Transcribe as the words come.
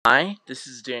Hi, this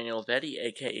is Daniel Vetti,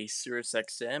 aka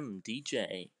SiriusXM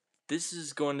DJ. This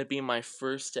is going to be my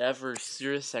first ever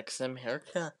SiriusXM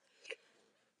haircut.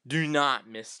 Do not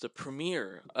miss the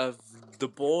premiere of The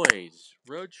Boys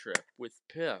Road Trip with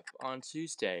Pip on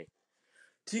Tuesday.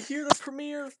 To hear the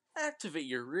premiere, activate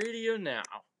your radio now.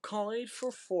 Call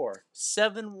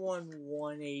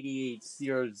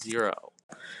 844-711-8800.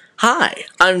 Hi,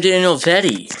 I'm Daniel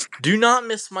Vetti. Do not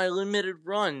miss my limited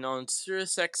run on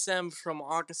SiriusXM from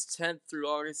August 10th through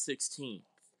August 16th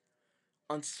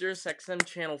on SiriusXM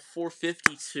channel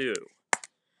 452.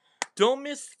 Don't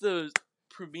miss the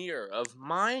premiere of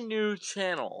my new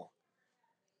channel,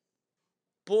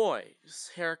 Boys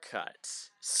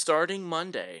Haircuts, starting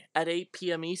Monday at 8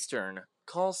 p.m. Eastern.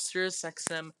 Call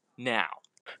SiriusXM now.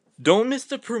 Don't miss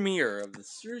the premiere of the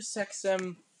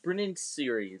SiriusXM Brennan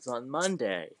series on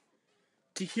Monday.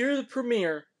 To hear the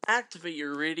premiere, activate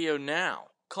your radio now.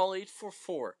 Call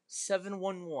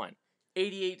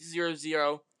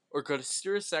 844-711-8800 or go to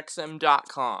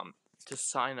SiriusXM.com to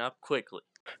sign up quickly.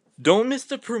 Don't miss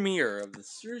the premiere of the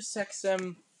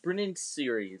SiriusXM Brennan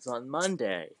series on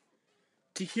Monday.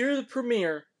 To hear the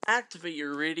premiere, activate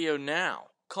your radio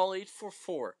now. Call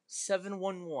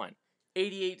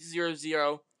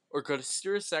 844-711-8800 or go to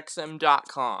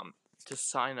SiriusXM.com to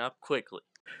sign up quickly.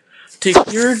 To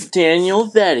hear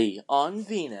Daniel Vetti on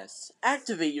Venus,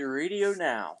 activate your radio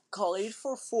now. Call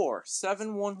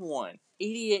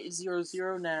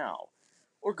 844-711-8800 now.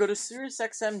 Or go to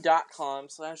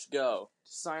SiriusXM.com/go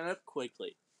to sign up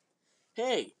quickly.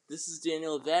 Hey, this is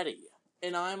Daniel Vetti,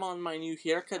 and I'm on my new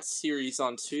haircut series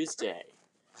on Tuesday.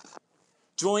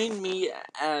 Join me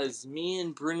as me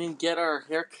and Brennan get our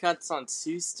haircuts on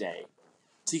Tuesday.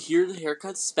 To hear the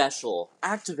haircut special,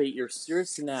 activate your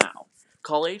Sirius now.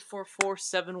 Call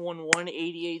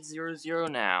 844-711-8800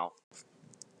 now.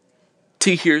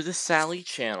 To hear the Sally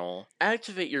channel,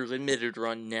 activate your limited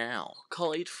run now.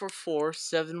 Call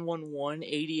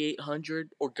 844-711-8800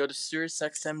 or go to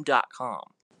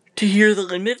SiriusXM.com. To hear the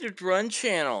limited run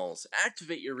channels,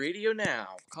 activate your radio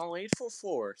now. Call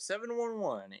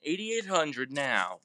 844-711-8800 now.